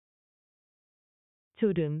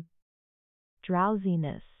졸음,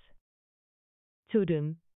 drowsiness,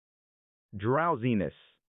 졸음, drowsiness,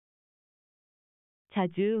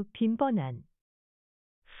 자주 빈번한,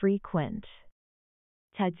 frequent,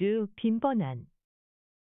 자주 빈번한,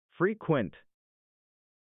 frequent,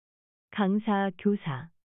 강사 교사,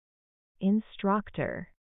 instructor,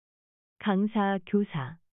 강사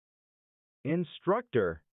교사,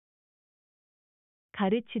 instructor,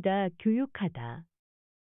 가르치다 교육하다,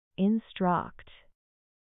 instruct,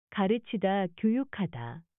 가르치다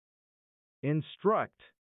교육하다,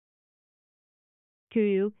 instruct,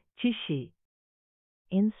 교육 지시,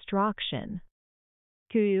 instruction,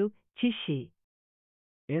 교육 지시,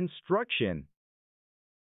 instruction,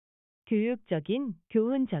 교육적인,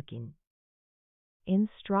 교훈적인,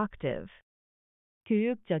 instructive,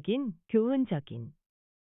 교육적인, 교훈적인,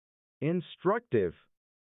 instructive,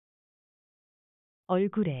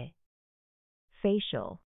 얼굴에,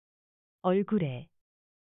 facial, 얼굴에,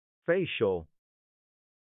 facial,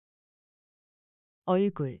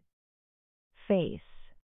 얼굴, face,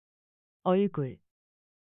 얼굴,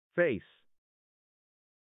 face,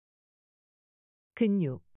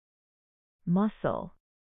 근육, muscle,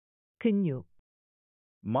 근육,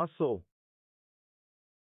 muscle,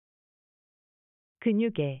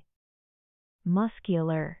 근육의,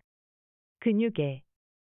 muscular, 근육의,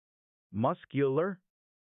 muscular,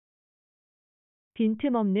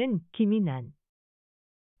 빈틈없는 기민한,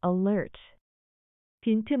 alert,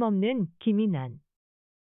 빈틈없는 기민한,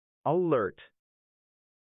 alert,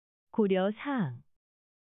 고려사항,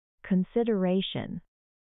 consideration,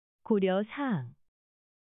 고려사항,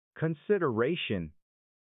 consideration,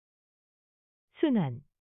 순환,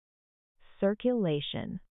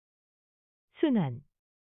 circulation, 순환,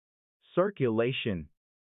 circulation,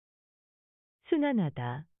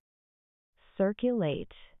 순환하다,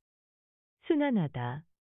 circulate, 순환하다,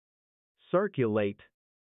 circulate,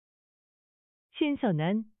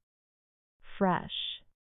 신선한, fresh,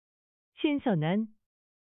 신선한,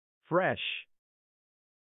 fresh,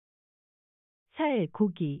 살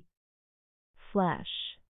고기,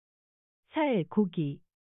 flesh, 살 고기,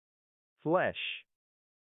 flesh,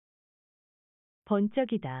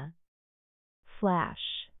 번쩍이다,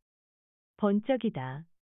 flash, 번쩍이다,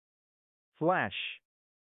 flash,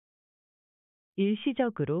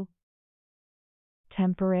 일시적으로,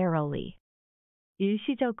 temporarily,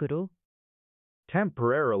 일시적으로,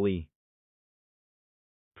 temporarily,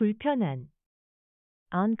 불편한,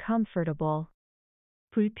 uncomfortable,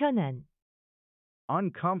 불편한,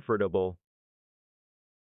 uncomfortable,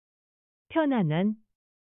 편안한,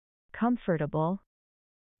 comfortable,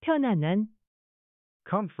 편안한,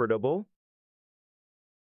 comfortable,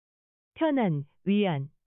 편안, 위안,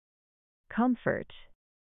 comfort,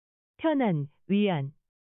 편안, 위안,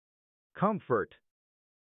 comfort,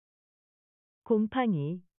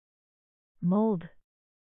 곰팡이, mold,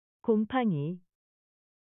 곰팡이,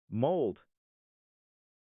 mold,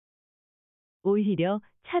 오히려,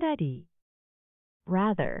 차라리,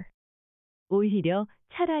 rather, 오히려,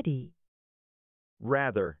 차라리,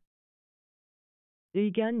 rather,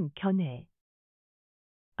 의견, 견해,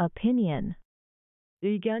 opinion,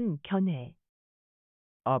 의견, 견해,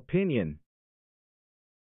 opinion,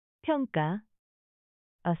 평가,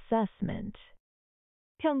 assessment,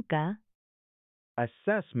 평가,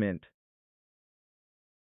 assessment,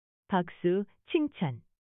 박수, 칭찬,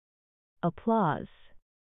 applause,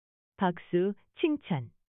 박수,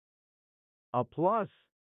 칭찬, applause,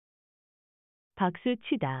 박수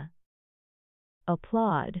치다,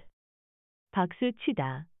 applaud, 박수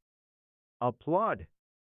치다, applaud,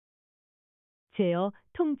 제어,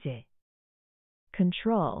 통제,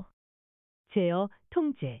 control, 제어,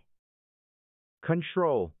 통제,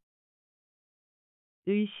 control,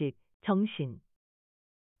 의식, 정신,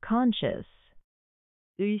 conscious,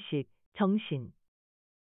 의식, 정신,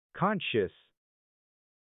 conscious,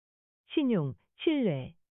 신용,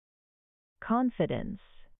 신뢰, confidence,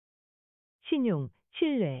 신용,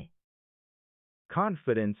 신뢰,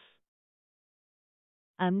 confidence,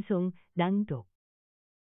 암송, 낭독,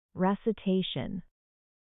 recitation,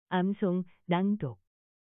 암송, 낭독,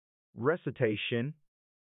 recitation,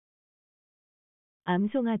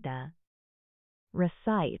 암송하다,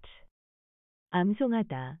 recite,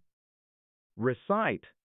 암송하다, recite,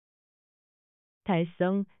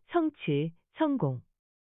 달성, 성취, 성공,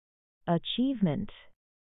 achievement,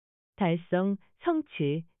 달성,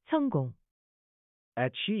 성취, 성공,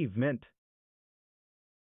 achievement,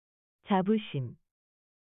 자부심,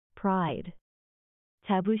 pride,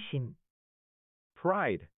 자부심,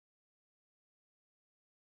 pride,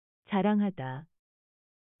 자랑하다,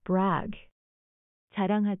 brag,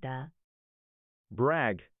 자랑하다,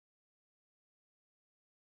 brag,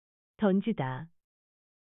 던지다,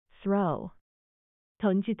 throw,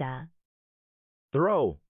 던지다.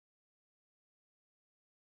 throw,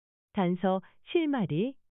 단서,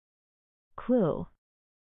 실마리, clue,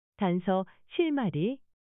 단서, 실마리.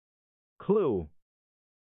 clue,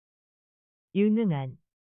 유능한,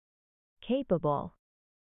 capable,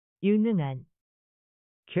 유능한.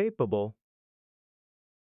 capable,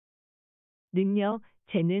 능력,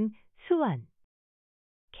 재능, 수완.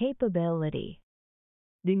 capability,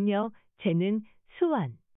 능력, 재능,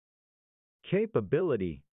 수완.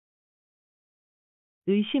 capability,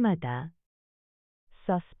 의심하다,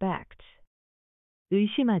 suspect,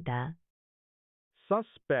 의심하다.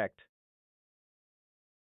 suspect,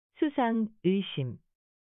 수상, 의심,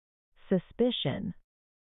 suspicion,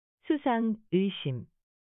 수상, 의심.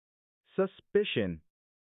 suspicion,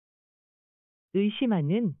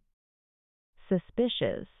 의심하는,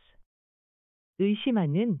 suspicious,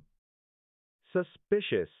 의심하는.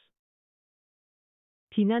 suspicious,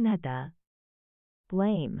 비난하다,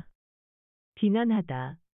 blame,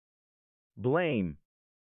 비난하다. blame,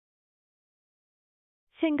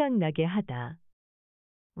 생각나게 하다,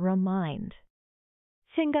 remind,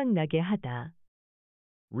 생각나게 하다.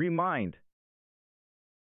 remind,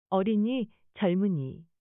 어린이, 젊은이,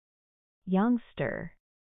 youngster,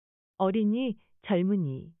 어린이,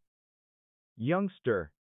 젊은이.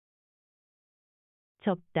 youngster,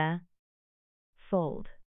 접다, fold,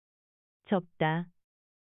 접다.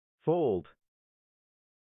 fold,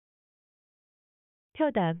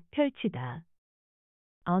 펴다, 펼치다,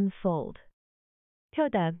 unfold,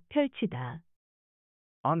 펴다, 펼치다.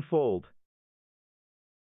 unfold,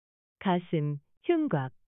 가슴,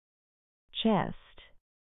 흉곽, chest,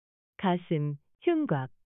 가슴,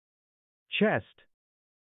 흉곽. chest,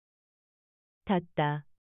 닫다,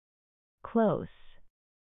 close,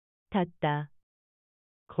 닫다.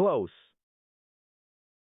 close,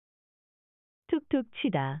 툭툭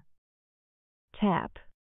치다, tap,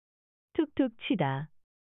 툭툭 치다.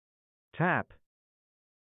 tap,